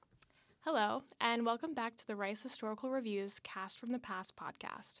Hello, and welcome back to the Rice Historical Review's Cast from the Past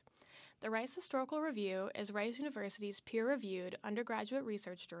podcast. The Rice Historical Review is Rice University's peer-reviewed undergraduate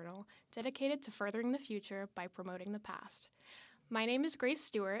research journal dedicated to furthering the future by promoting the past. My name is Grace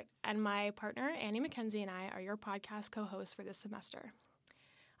Stewart, and my partner Annie McKenzie and I are your podcast co-hosts for this semester.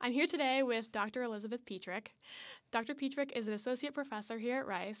 I'm here today with Dr. Elizabeth Petrick. Dr. Petrick is an associate professor here at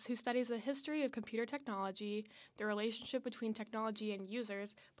Rice who studies the history of computer technology, the relationship between technology and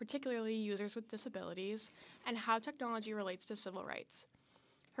users, particularly users with disabilities, and how technology relates to civil rights.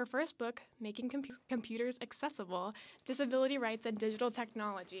 Her first book, Making Computers Accessible, Disability Rights and Digital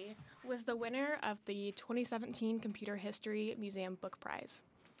Technology, was the winner of the 2017 Computer History Museum Book Prize.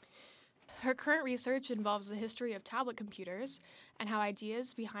 Her current research involves the history of tablet computers and how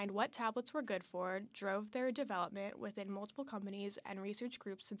ideas behind what tablets were good for drove their development within multiple companies and research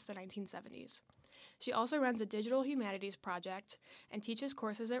groups since the 1970s. She also runs a digital humanities project and teaches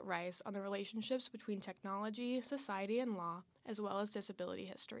courses at Rice on the relationships between technology, society, and law, as well as disability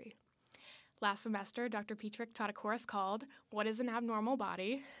history. Last semester, Dr. Petrick taught a course called What is an Abnormal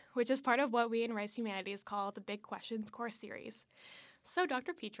Body?, which is part of what we in Rice Humanities call the Big Questions course series. So,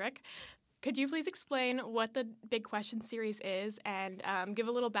 Dr. Petrick, could you please explain what the Big Questions series is and give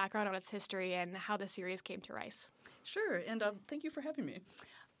a little background on its history and how the series came to Rice? Sure, and thank you for having me.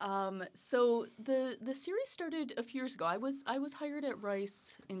 So the series started a few years ago. I was hired at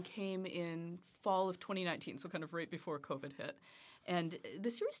Rice and came in fall of 2019, so kind of right before COVID hit. And the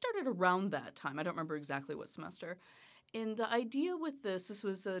series started around that time. I don't remember exactly what semester. And the idea with this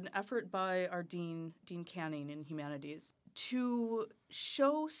was an effort by our Dean Canning in Humanities, to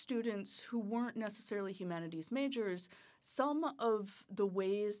show students who weren't necessarily humanities majors some of the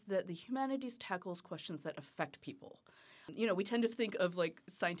ways that the humanities tackles questions that affect people. You know, we tend to think of like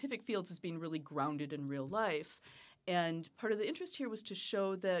scientific fields as being really grounded in real life. And part of the interest here was to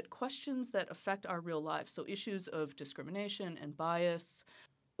show that questions that affect our real lives, so issues of discrimination and bias,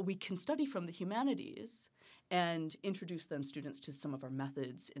 we can study from the humanities and introduce then students to some of our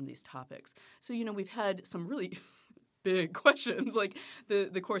methods in these topics. So, you know, we've had some really big questions, like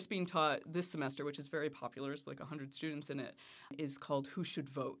the course being taught this semester, which is very popular, there's like 100 students in it, is called Who Should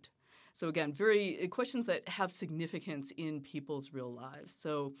Vote? So again, very questions that have significance in people's real lives.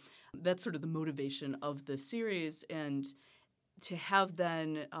 So that's sort of the motivation of the series, and to have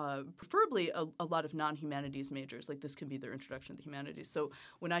then preferably a lot of non-humanities majors, like this can be their introduction to the humanities. So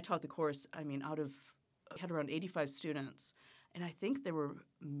when I taught the course, I mean, I had around 85 students, and I think there were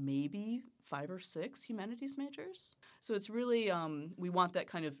maybe 5 or 6 humanities majors. So it's really, we want that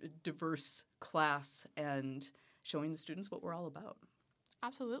kind of diverse class and showing the students what we're all about.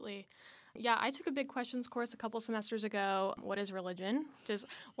 Absolutely. Yeah, I took a Big Questions course a couple semesters ago. What is religion? Which is,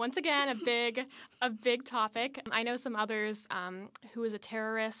 once again, a big topic. I know some others. Who is a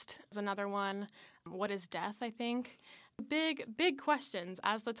terrorist is another one. What is death, I think. Big questions,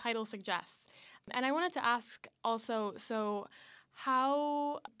 as the title suggests. And I wanted to ask also, so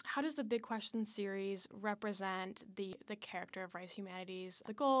how does the Big Questions series represent the character of Rice Humanities,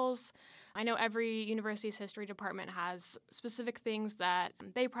 the goals? I know every university's history department has specific things that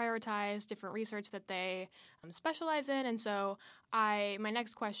they prioritize, different research that they specialize in, and so my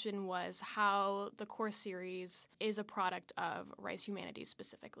next question was how the course series is a product of Rice Humanities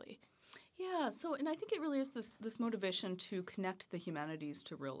specifically. Yeah, so, and I think it really is this motivation to connect the humanities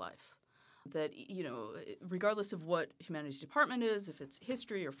to real life. That, you know, regardless of what humanities department is, if it's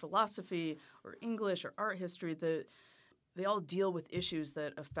history or philosophy or English or art history, they all deal with issues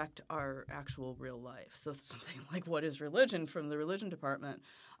that affect our actual real life. So something like what is religion from the religion department.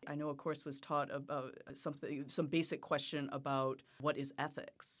 I know a course was taught about some basic question about what is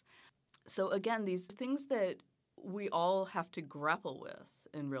ethics. So again, these things that we all have to grapple with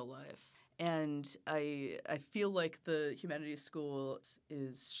in real life. And I feel like the humanities school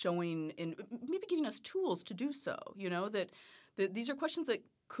is showing and maybe giving us tools to do so, you know, that these are questions that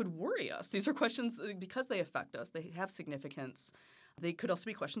could worry us. These are questions that, because they affect us, they have significance. They could also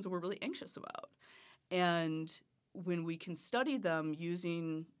be questions that we're really anxious about. And when we can study them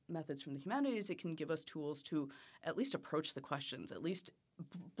using methods from the humanities, it can give us tools to at least approach the questions, at least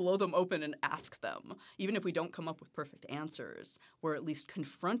blow them open and ask them. Even if we don't come up with perfect answers, we're at least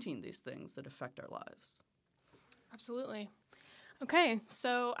confronting these things that affect our lives. Absolutely. Okay,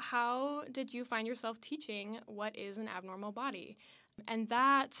 so how did you find yourself teaching what is an abnormal body? And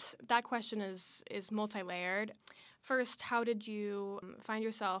that question is multi-layered. First, how did you find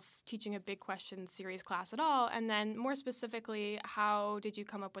yourself teaching a Big Questions series class at all? And then more specifically, how did you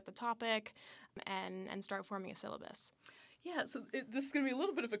come up with the topic and start forming a syllabus? Yeah, so this is going to be a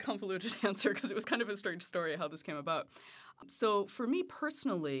little bit of a convoluted answer because it was kind of a strange story how this came about. So for me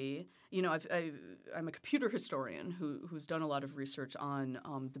personally, you know, I'm a computer historian who's done a lot of research on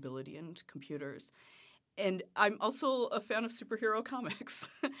debility and computers. And I'm also a fan of superhero comics.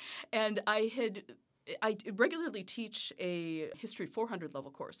 And I regularly teach a History 400 level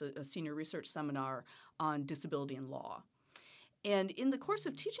course, a senior research seminar on disability and law. And in the course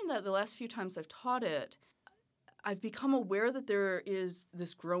of teaching that, the last few times I've taught it, I've become aware that there is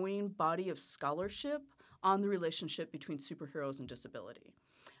this growing body of scholarship on the relationship between superheroes and disability.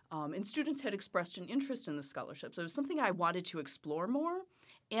 And students had expressed an interest in the scholarship. So it was something I wanted to explore more.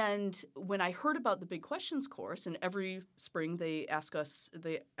 And when I heard about the Big Questions course, and every spring they ask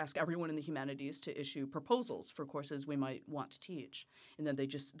everyone in the humanities to issue proposals for courses we might want to teach. And then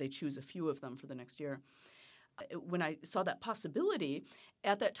they choose a few of them for the next year. When I saw that possibility,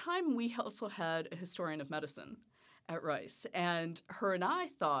 at that time we also had a historian of medicine at Rice. And her and I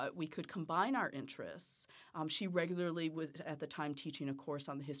thought we could combine our interests. She regularly was at the time teaching a course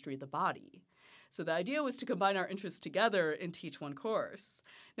on the history of the body. So the idea was to combine our interests together and teach one course.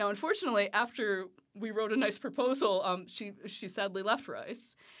 Now, unfortunately, after we wrote a nice proposal, she sadly left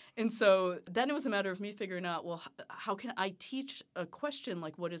Rice. And so then it was a matter of me figuring out, well, how can I teach a question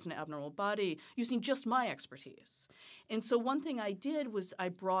like what is an abnormal body using just my expertise? And so one thing I did was I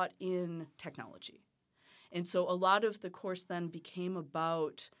brought in technology. And so a lot of the course then became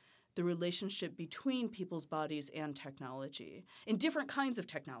about the relationship between people's bodies and technology, and different kinds of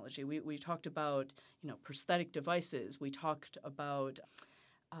technology. We talked about, prosthetic devices. We talked about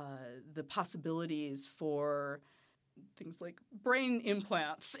the possibilities for things like brain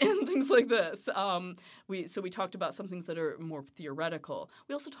implants and things like this. So we talked about some things that are more theoretical.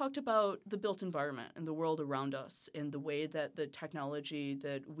 We also talked about the built environment and the world around us and the way that the technology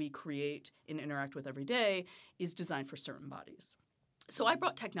that we create and interact with every day is designed for certain bodies. So I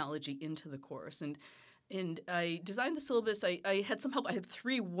brought technology into the course, and I designed the syllabus. I had some help. I had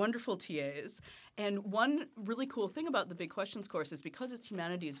 3 wonderful TAs. And one really cool thing about the Big Questions course is because it's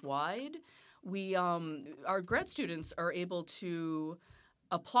humanities-wide, our grad students are able to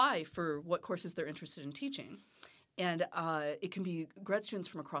apply for what courses they're interested in teaching. And it can be grad students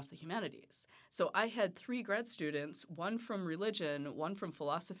from across the humanities. So I had 3 grad students, one from religion, one from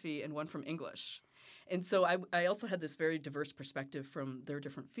philosophy, and one from English. And so I also had this very diverse perspective from their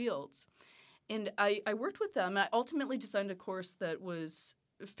different fields. And I worked with them. I ultimately designed a course that was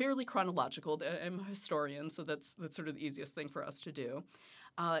fairly chronological. I'm a historian, so that's sort of the easiest thing for us to do.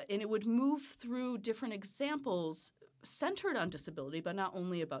 And it would move through different examples centered on disability, but not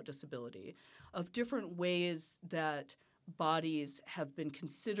only about disability, of different ways that bodies have been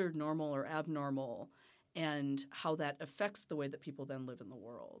considered normal or abnormal and how that affects the way that people then live in the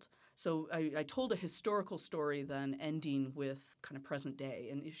world. So I told a historical story then ending with kind of present day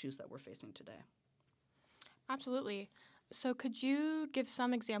and issues that we're facing today. Absolutely. So could you give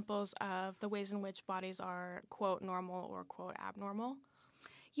some examples of the ways in which bodies are, quote, normal or, quote, abnormal?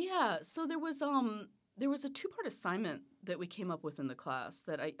 Yeah, so there was a 2-part assignment that we came up with in the class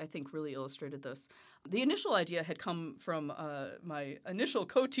that I think really illustrated this. The initial idea had come from my initial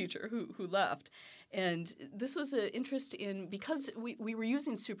co-teacher who left, and this was an interest in, because we were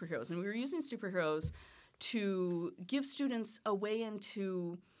using superheroes, and we were using superheroes to give students a way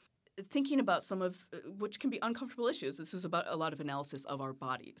into thinking about some of which can be uncomfortable issues. This was about a lot of analysis of our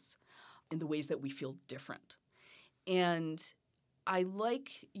bodies and the ways that we feel different. And I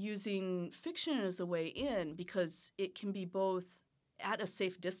like using fiction as a way in because it can be both at a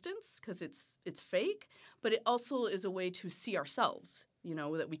safe distance because it's fake, but it also is a way to see ourselves,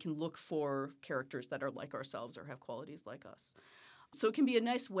 that we can look for characters that are like ourselves or have qualities like us. So it can be a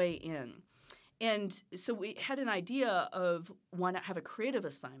nice way in. And so we had an idea of why not have a creative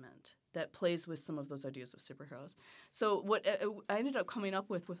assignment that plays with some of those ideas of superheroes. So what I ended up coming up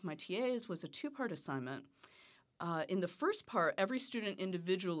with my TAs was a 2-part assignment. In the first part, every student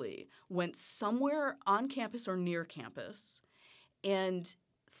individually went somewhere on campus or near campus and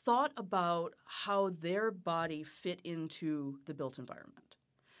thought about how their body fit into the built environment.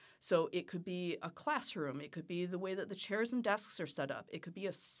 So it could be a classroom. It could be the way that the chairs and desks are set up. It could be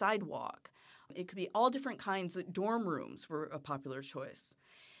a sidewalk. It could be all different kinds. Dorm rooms were a popular choice.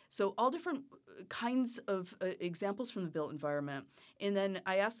 So all different kinds of examples from the built environment. And then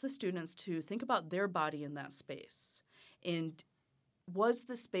I asked the students to think about their body in that space. And was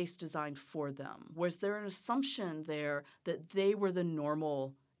the space designed for them? Was there an assumption there that they were the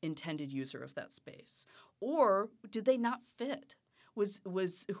normal intended user of that space? Or did they not fit?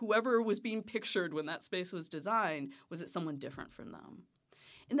 Was whoever was being pictured when that space was designed, was it someone different from them?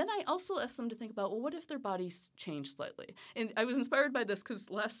 And then I also asked them to think about, well, what if their bodies change slightly? And I was inspired by this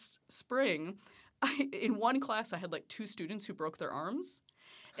because last spring, in one class, I had like 2 students who broke their arms.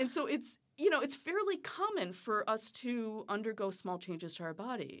 And so it's fairly common for us to undergo small changes to our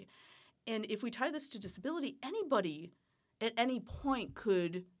body. And if we tie this to disability, anybody at any point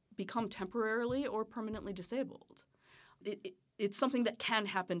could become temporarily or permanently disabled. It's something that can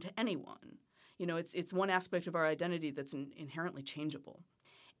happen to anyone. It's one aspect of our identity that's inherently changeable.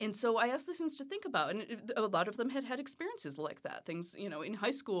 And so I asked the students to think about, and a lot of them had experiences like that. Things, in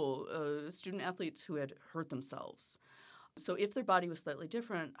high school, student athletes who had hurt themselves. So if their body was slightly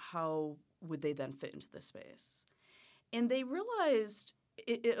different, how would they then fit into this space? And they realized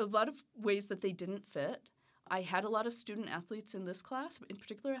a lot of ways that they didn't fit. I had a lot of student athletes in this class. In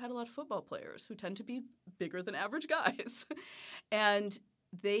particular, I had a lot of football players who tend to be bigger than average guys. And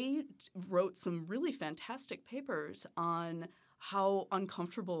they wrote some really fantastic papers on how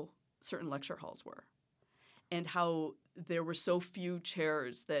uncomfortable certain lecture halls were and how there were so few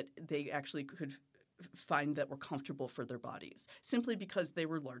chairs that they actually could find that were comfortable for their bodies, simply because they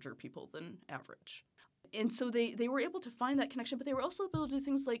were larger people than average. And so they were able to find that connection, but they were also able to do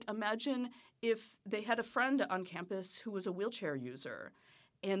things like imagine if they had a friend on campus who was a wheelchair user,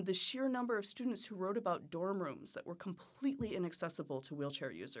 and the sheer number of students who wrote about dorm rooms that were completely inaccessible to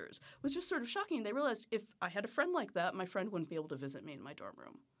wheelchair users was just sort of shocking. They realized if I had a friend like that, my friend wouldn't be able to visit me in my dorm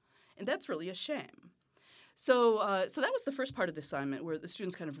room. And that's really a shame. So that was the first part of the assignment, where the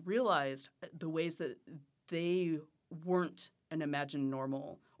students kind of realized the ways that they weren't an imagined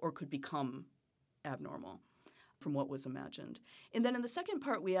normal or could become abnormal from what was imagined. And then in the second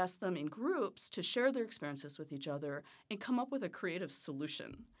part, we asked them in groups to share their experiences with each other and come up with a creative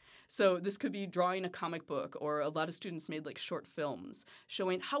solution. So this could be drawing a comic book, or a lot of students made like short films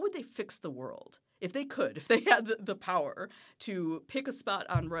showing how would they fix the world if they had the power to pick a spot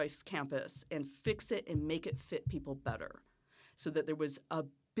on Rice campus and fix it and make it fit people better so that there was a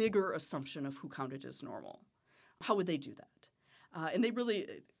bigger assumption of who counted as normal. How would they do that? And they really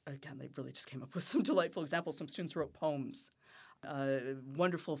just came up with some delightful examples. Some students wrote poems,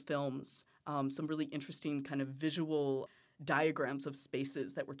 wonderful films, some really interesting kind of visual diagrams of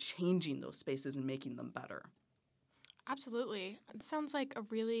spaces that were changing those spaces and making them better. Absolutely. It sounds like a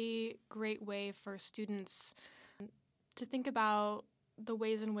really great way for students to think about the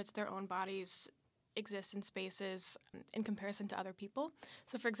ways in which their own bodies exist in spaces in comparison to other people.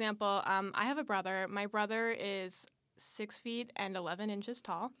 So, for example, I have a brother. My brother is 6 feet and 11 inches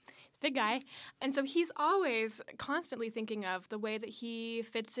tall. He's a big guy. And so he's always constantly thinking of the way that he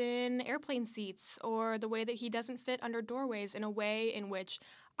fits in airplane seats, or the way that he doesn't fit under doorways in a way in which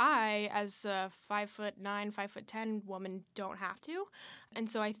I, as a 5'9", 5'10" woman, don't have to. And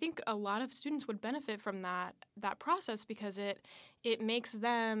so I think a lot of students would benefit from that process, because it makes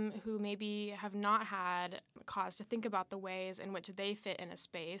them, who has have not had cause to think about the ways in which they fit in a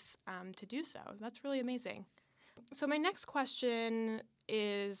space, to do so. That's really amazing. So my next question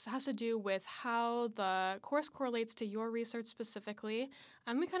has to do with how the course correlates to your research specifically.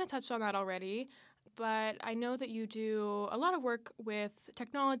 We kind of touched on that already, but I know that you do a lot of work with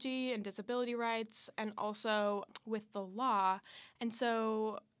technology and disability rights, and also with the law. And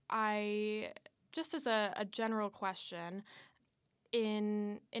so just as a general question,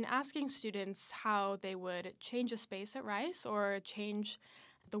 in asking students how they would change a space at Rice or change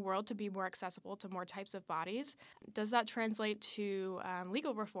the world to be more accessible to more types of bodies, does that translate to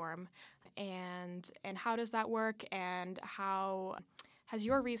legal reform? And how does that work? And how has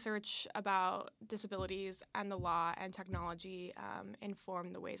your research about disabilities and the law and technology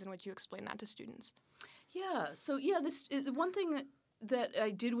informed the ways in which you explain that to students? Yeah. So this one thing that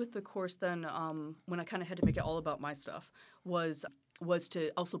I did with the course then, when I kind of had to make it all about my stuff, was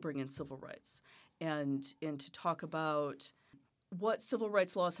to also bring in civil rights and to talk about what civil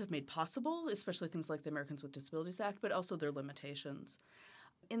rights laws have made possible, especially things like the Americans with Disabilities Act, but also their limitations.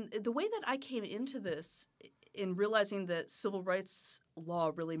 And the way that I came into this, in realizing that civil rights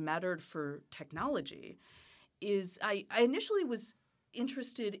law really mattered for technology, is I initially was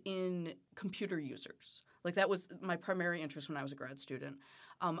interested in computer users. Like, that was my primary interest when I was a grad student.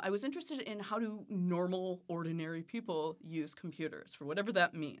 I was interested in how do normal, ordinary people use computers, for whatever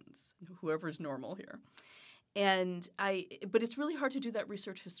that means, whoever's normal here. But it's really hard to do that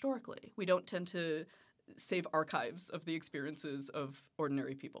research historically. We don't tend to save archives of the experiences of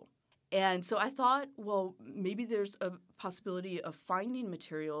ordinary people. And so I thought, well, maybe there's a possibility of finding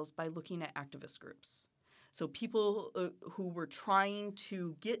materials by looking at activist groups. So people who were trying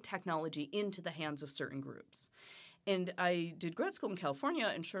to get technology into the hands of certain groups. And I did grad school in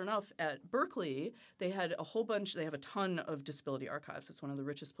California, and sure enough, at Berkeley, they had they have a ton of disability archives. It's one of the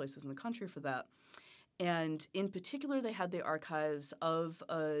richest places in the country for that. And in particular, they had the archives of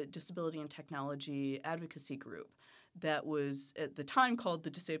a disability and technology advocacy group that was at the time called the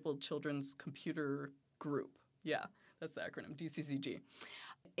Disabled Children's Computer Group. Yeah, that's the acronym, DCCG.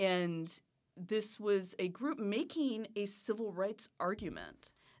 And this was a group making a civil rights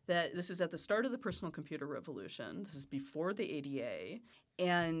argument that this is at the start of the personal computer revolution. This is before the ADA.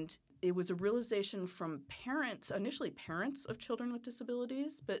 And it was a realization from parents, initially parents of children with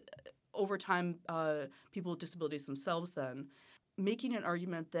disabilities, but over time, people with disabilities themselves then, making an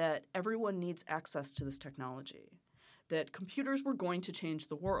argument that everyone needs access to this technology, that computers were going to change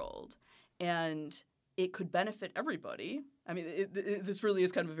the world, and it could benefit everybody. I mean, this really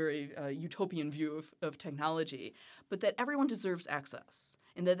is kind of a very utopian view of technology, but that everyone deserves access,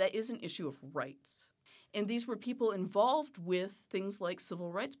 and that is an issue of rights. And these were people involved with things like civil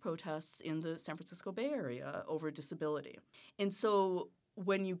rights protests in the San Francisco Bay Area over disability. And so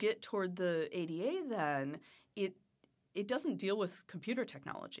when you get toward the ADA then, it doesn't deal with computer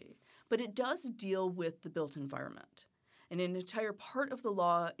technology, but it does deal with the built environment. And an entire part of the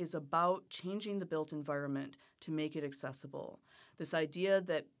law is about changing the built environment to make it accessible. This idea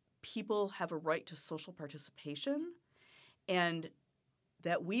that people have a right to social participation and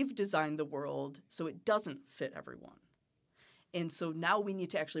that we've designed the world so it doesn't fit everyone. And so now we need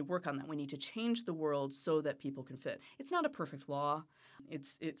to actually work on that. We need to change the world so that people can fit. It's not a perfect law.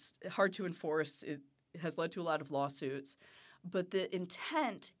 It's hard to enforce. It has led to a lot of lawsuits. But the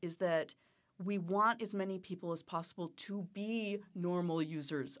intent is that we want as many people as possible to be normal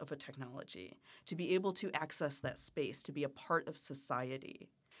users of a technology, to be able to access that space, to be a part of society.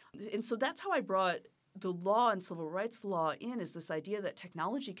 And so that's how I brought the law and civil rights law in, is this idea that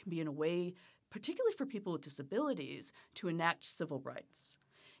technology can be in a way, particularly for people with disabilities, to enact civil rights.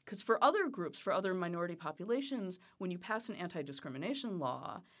 Because for other groups, for other minority populations, when you pass an anti-discrimination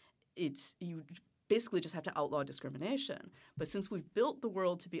law, you basically just have to outlaw discrimination. But since we've built the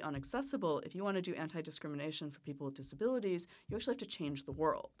world to be inaccessible, if you want to do anti-discrimination for people with disabilities, you actually have to change the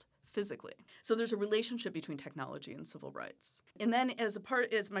world physically. So there's a relationship between technology and civil rights. And then as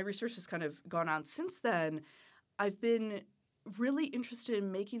my research has kind of gone on since then, I've been really interested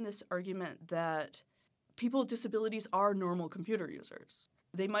in making this argument that people with disabilities are normal computer users.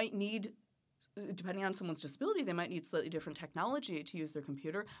 They might need, depending on someone's disability, they might need slightly different technology to use their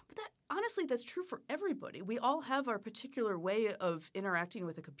computer. But honestly, that's true for everybody. We all have our particular way of interacting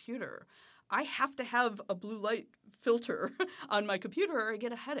with a computer. I have to have a blue light filter on my computer or I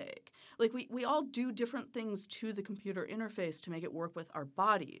get a headache. Like we all do different things to the computer interface to make it work with our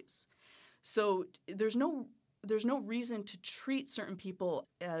bodies. So there's no reason to treat certain people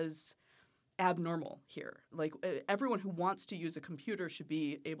as abnormal here. Like everyone who wants to use a computer should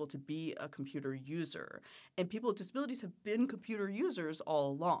be able to be a computer user. And people with disabilities have been computer users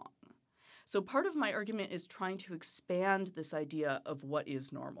all along. So part of my argument is trying to expand this idea of what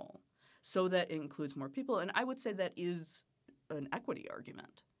is normal so that it includes more people. And I would say that is an equity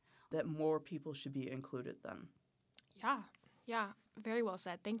argument, that more people should be included then. Yeah, very well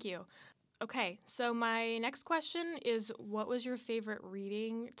said. Thank you. Okay, so my next question is, what was your favorite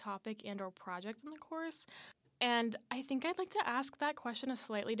reading, topic, and or project in the course? And I think I'd like to ask that question a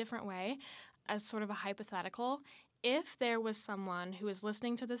slightly different way, as sort of a hypothetical. If there was someone who is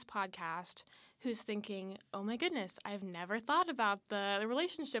listening to this podcast who's thinking, oh my goodness, I've never thought about the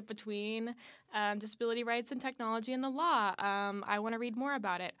relationship between disability rights and technology and the law. I want to read more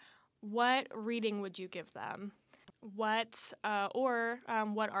about it. What reading would you give them? What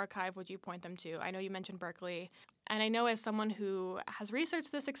archive would you point them to? I know you mentioned Berkeley, and I know as someone who has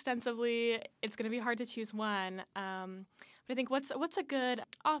researched this extensively, it's going to be hard to choose one. But I think what's a good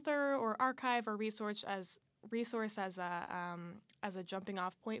author or archive or resource as a jumping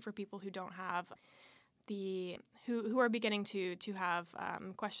off point for people who don't have who are beginning to have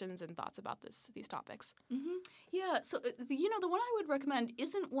questions and thoughts about these topics. Mm-hmm. Yeah. So the one I would recommend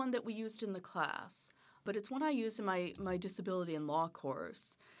isn't one that we used in the class, but it's one I use in my disability and law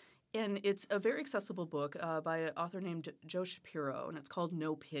course. And it's a very accessible book by an author named Joe Shapiro, and it's called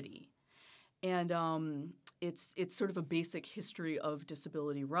No Pity. And it's sort of a basic history of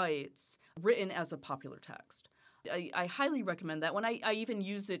disability rights written as a popular text. I highly recommend that one. I even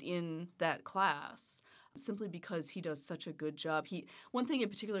use it in that class simply because he does such a good job. One thing in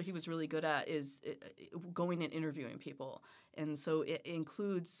particular he was really good at is going and interviewing people. And so it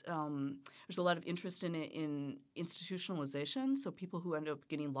includes there's a lot of interest in it in institutionalization, so people who end up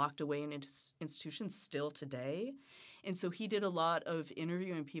getting locked away in institutions still today. And so he did a lot of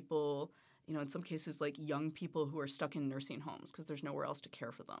interviewing people in some cases, like young people who are stuck in nursing homes because there's nowhere else to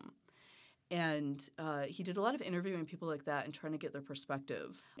care for them. And he did a lot of interviewing people like that and trying to get their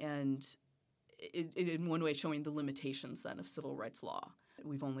perspective. And in one way showing the limitations then of civil rights law.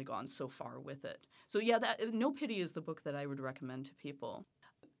 We've only gone so far with it. So yeah, No Pity is the book that I would recommend to people.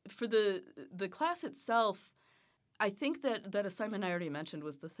 For the class itself, I think that assignment I already mentioned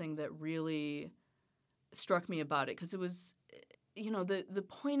was the thing that really struck me about it, because it was, the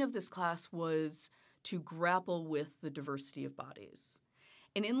point of this class was to grapple with the diversity of bodies.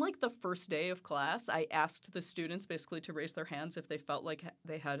 And in like the first day of class, I asked the students basically to raise their hands if they felt like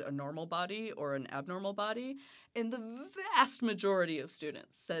they had a normal body or an abnormal body. And the vast majority of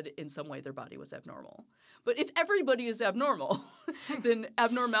students said in some way their body was abnormal. But if everybody is abnormal, then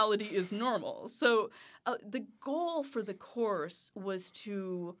abnormality is normal. So the goal for the course was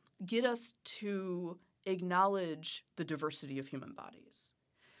to get us to acknowledge the diversity of human bodies.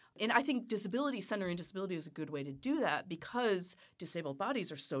 And I think centering disability is a good way to do that because disabled bodies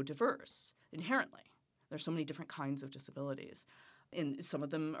are so diverse inherently. There's so many different kinds of disabilities. And some of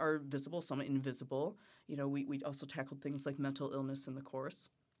them are visible, some invisible. We also tackled things like mental illness in the course,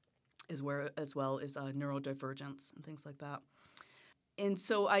 as well as neurodivergence and things like that. And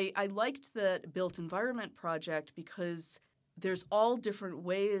so I liked that built environment project because there's all different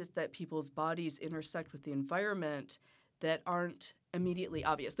ways that people's bodies intersect with the environment that aren't immediately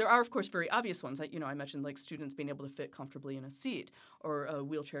obvious. There are, of course, very obvious ones. I mentioned like students being able to fit comfortably in a seat or a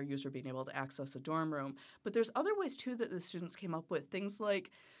wheelchair user being able to access a dorm room. But there's other ways, too, that the students came up with. Things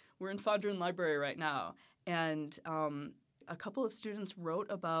like we're in Fondren Library right now, and a couple of students wrote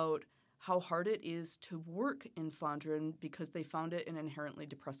about how hard it is to work in Fondren because they found it an inherently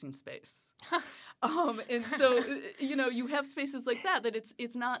depressing space. And so, you have spaces like that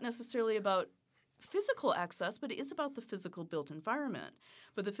it's not necessarily about physical access, but it is about the physical built environment.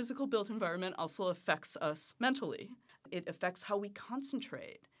 But the physical built environment also affects us mentally. It affects how we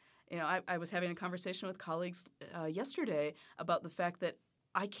concentrate. I was having a conversation with colleagues yesterday about the fact that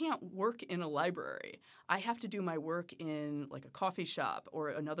I can't work in a library. I have to do my work in like a coffee shop or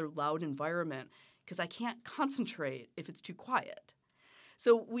another loud environment because I can't concentrate if it's too quiet.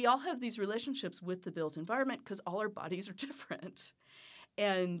 So we all have these relationships with the built environment because all our bodies are different.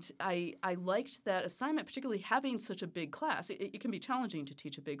 And I liked that assignment, particularly having such a big class. It can be challenging to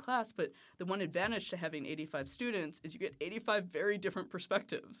teach a big class, but the one advantage to having 85 students is you get 85 very different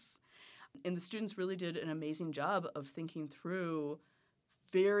perspectives. And the students really did an amazing job of thinking through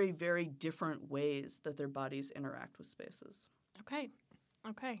very, very different ways that their bodies interact with spaces. Okay.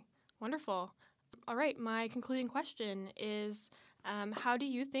 Wonderful. All right, my concluding question is, how do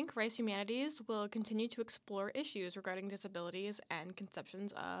you think Rice Humanities will continue to explore issues regarding disabilities and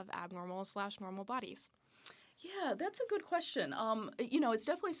conceptions of abnormal/normal bodies? Yeah, that's a good question. It's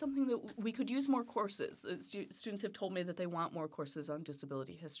definitely something that we could use more courses. Students have told me that they want more courses on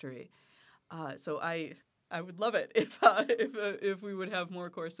disability history. So I would love it if we would have more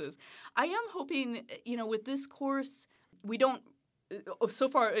courses. I am hoping, with this course, we don't. So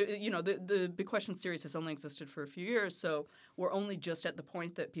far, the Big Question series has only existed for a few years, so we're only just at the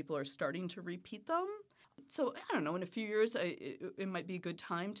point that people are starting to repeat them. So I don't know, in a few years, it might be a good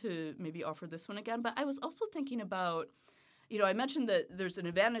time to maybe offer this one again. But I was also thinking about, I mentioned that there's an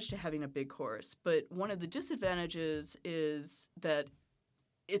advantage to having a big course, but one of the disadvantages is that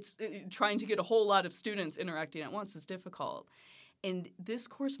it's trying to get a whole lot of students interacting at once is difficult. And this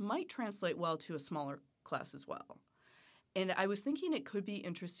course might translate well to a smaller class as well. And I was thinking it could be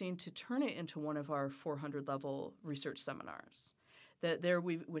interesting to turn it into one of our 400-level research seminars, that there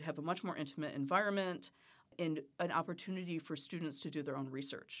we would have a much more intimate environment and an opportunity for students to do their own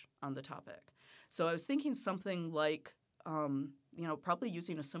research on the topic. So I was thinking something like, probably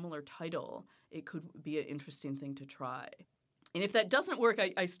using a similar title, it could be an interesting thing to try. And if that doesn't work,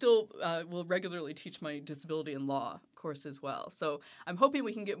 I still will regularly teach my disability and law course as well. So I'm hoping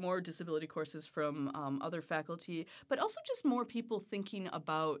we can get more disability courses from other faculty, but also just more people thinking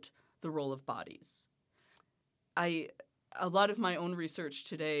about the role of bodies. A lot of my own research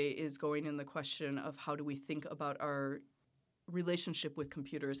today is going in the question of how do we think about our relationship with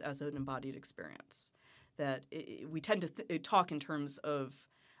computers as an embodied experience. That we tend to talk in terms of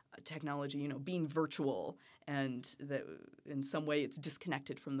technology, being virtual, and that in some way it's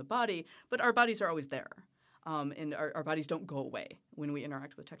disconnected from the body, but our bodies are always there. And our bodies don't go away when we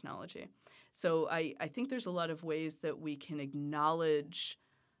interact with technology. So I think there's a lot of ways that we can acknowledge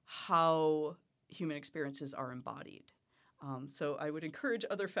how human experiences are embodied. So I would encourage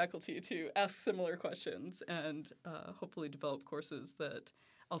other faculty to ask similar questions and hopefully develop courses that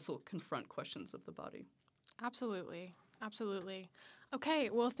also confront questions of the body. Absolutely. Absolutely. Okay,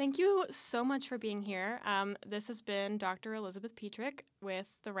 well, thank you so much for being here. This has been Dr. Elizabeth Petrick with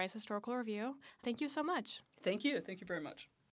the Rice Historical Review. Thank you so much. Thank you. Thank you very much.